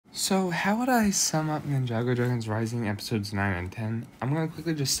So, how would I sum up Ninjago Dragons Rising episodes 9 and 10? I'm gonna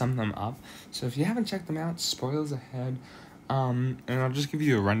quickly just sum them up. So, if you haven't checked them out, spoilers ahead. And I'll just give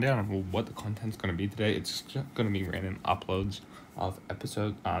you a rundown of what the content's gonna be today. It's just gonna be random uploads of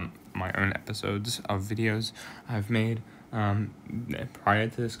my own episodes of videos I've made, prior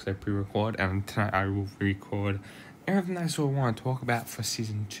to this, because I pre-record, and tonight I will record everything I sort of want to talk about for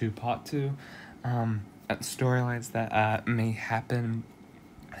season 2, part 2, storylines that, may happen,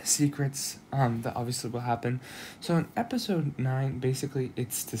 secrets that obviously will happen. So in episode 9, basically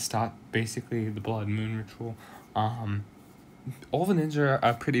it's to start basically the blood moon ritual. All the ninja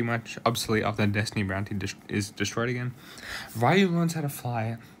are pretty much obsolete after Destiny Bounty is destroyed again. Ryu learns how to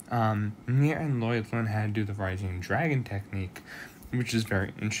fly. Nia and Lloyd learn how to do the rising dragon technique, which is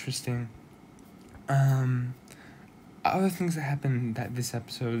very interesting. Other things that happen that this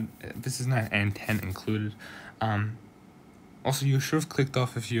episode, this is 9 and 10 included. Also, you should have clicked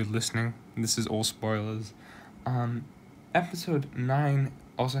off if you're listening. This is all spoilers. Episode 9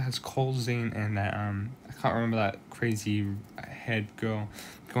 also has Cole Zane and that, I can't remember that crazy head girl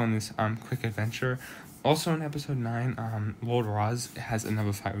go on this, quick adventure. Also in episode 9, Lord Roz has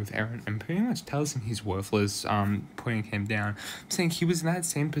another fight with Eren and pretty much tells him he's worthless, putting him down, saying he was in that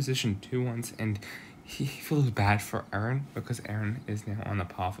same position too once, and he feels bad for Eren because Eren is now on the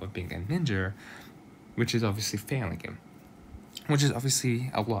path of being a ninja, which is obviously failing him. Which is obviously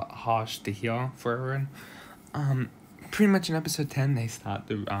a lot harsh to hear for Eren. Pretty much in episode 10, they start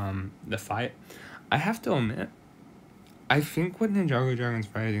the fight. I have to admit, I think what Ninjago Dragons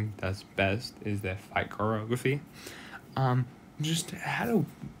Rising does best is their fight choreography. Just how to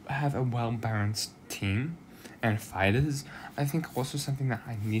have a well-balanced team and fighters. I think also something that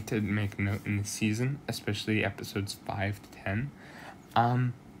I need to make note in this season, especially episodes 5 to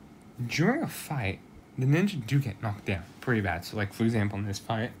 10. During a fight, the ninja do get knocked down pretty bad. So, like, for example, in this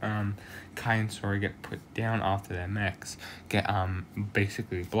fight, Kai and Sora get put down after their mechs get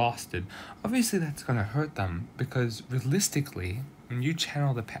basically blasted. Obviously, that's gonna hurt them because realistically, when you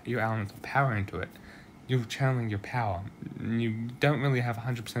channel your elemental power into it, you're channeling your power. You don't really have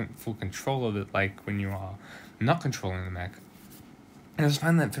 100% full control of it, like when you are not controlling the mech. And I just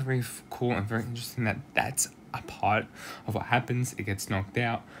find that very cool and very interesting that that's a part of what happens. It gets knocked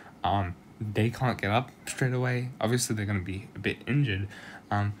out. They can't get up straight away. Obviously, they're going to be a bit injured.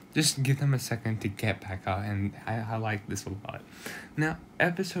 Just give them a second to get back up, and I like this a lot. Now,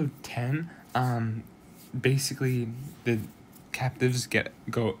 episode 10, basically, the captives get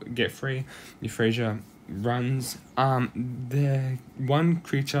free. Euphrasia runs. The one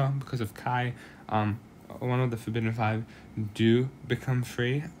creature, because of Kai, one of the Forbidden Five, do become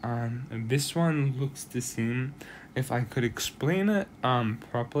free. This one looks to seem, if I could explain it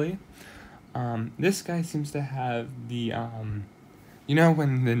properly, this guy seems to have the, you know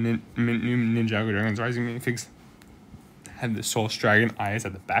when the new Ninjago Dragons Rising minifigs have the Source Dragon eyes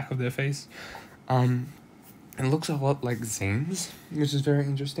at the back of their face? It looks a lot like Zane's, which is very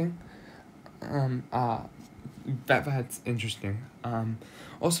interesting. That's interesting.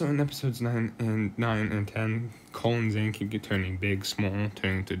 Also in episodes 9 and 10, Cole and Zane keep turning big, small,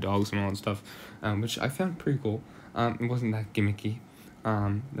 turning into dogs and all that stuff, which I found pretty cool. It wasn't that gimmicky.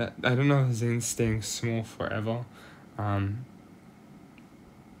 That I don't know if Zane's staying small forever.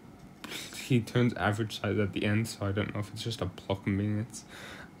 He turns average size at the end, so I don't know if it's just a plot convenience.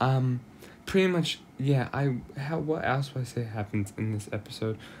 Pretty much, yeah. What else would I say happens in this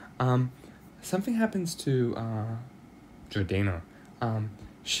episode? Something happens to Jordana.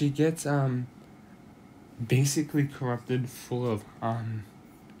 She gets basically corrupted, full of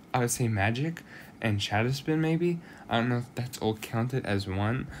I would say magic and shadow spin maybe. I don't know if that's all counted as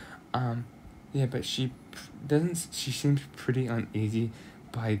one. Yeah, but she seems pretty uneasy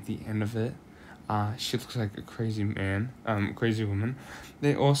by the end of it. She looks like a crazy woman.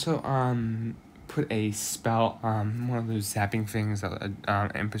 They also put a spell, one of those zapping things that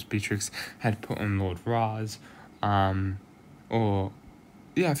Empress Beatrix had put on Lord Roz, or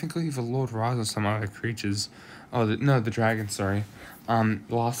yeah, I think either Lord Roz or some other creatures. The dragon, sorry.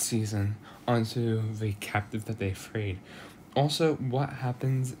 Last season onto the captive that they freed. Also, what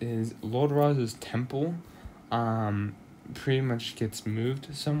happens is Lord Roz's temple pretty much gets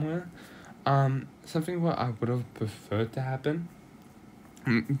moved somewhere. Something what I would have preferred to happen,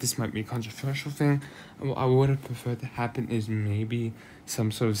 this might be a controversial thing, what I would have preferred to happen is maybe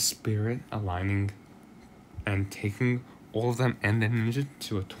some sort of spirit aligning and taking all of them and the ninja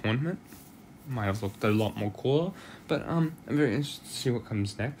to a tournament. Might have looked a lot more cooler, but I'm very interested to see what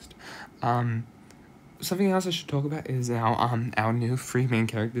comes next. Something else I should talk about is now our new 3 main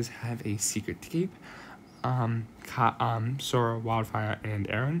characters have a secret to keep. Sora, Wildfire, and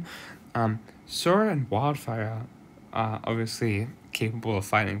Aaron. Sora and Wildfire are obviously capable of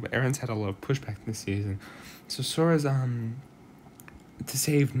fighting, but Aaron's had a lot of pushback this season. So Sora's to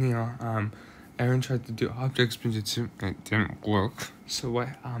save Neil, Aaron tried to do object spinjitzu and it didn't work. So what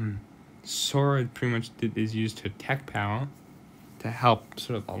Sora pretty much did is use her tech power to help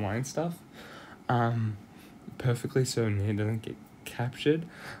sort of align stuff perfectly so Neil doesn't get captured.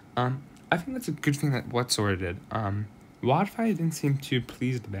 I think that's a good thing that what Sora did. Wildfire didn't seem too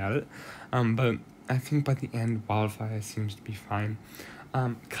pleased about it, but I think by the end Wildfire seems to be fine.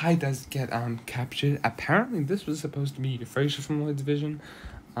 Kai does get captured. Apparently this was supposed to be Euphrasia from Lloyd's Vision,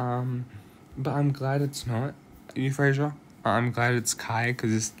 but I'm glad it's not Euphrasia. I'm glad it's Kai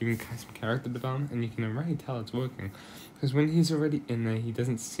because it's giving Kai some character development, and you can already tell it's working. Because when he's already in there, he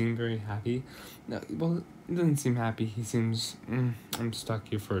doesn't seem very happy. No, well, he doesn't seem happy. He seems, I'm stuck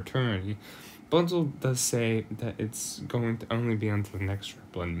here for eternity. Bunzel does say that it's going to only be until the next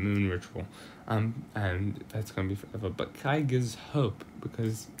Blood Moon ritual, and that's going to be forever. But Kai gives hope,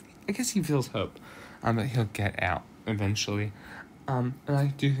 because I guess he feels hope, that he'll get out eventually. And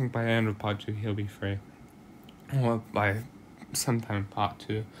I do think by the end of part 2, he'll be free. Or by sometime in part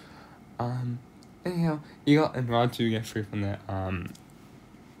 2. Anyhow, Eagle and Ratu get free from that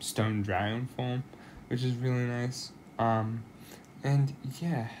stone dragon form, which is really nice. And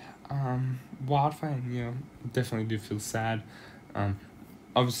yeah, Wildfire and Neo definitely do feel sad.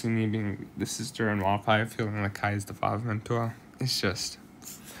 Obviously me being the sister and Wildfire feeling like Kai is the father mentor. It's a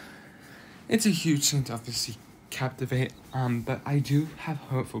huge thing to obviously captivate. But I do have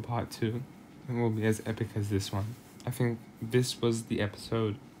hope for part 2. It will be as epic as this one. I think this was the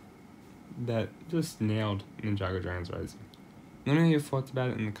episode that just nailed Ninjago Dragons Rising. Let me know your thoughts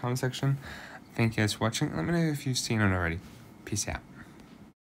about it in the comment section. Thank you guys for watching. Let me know if you've seen it already. Peace out.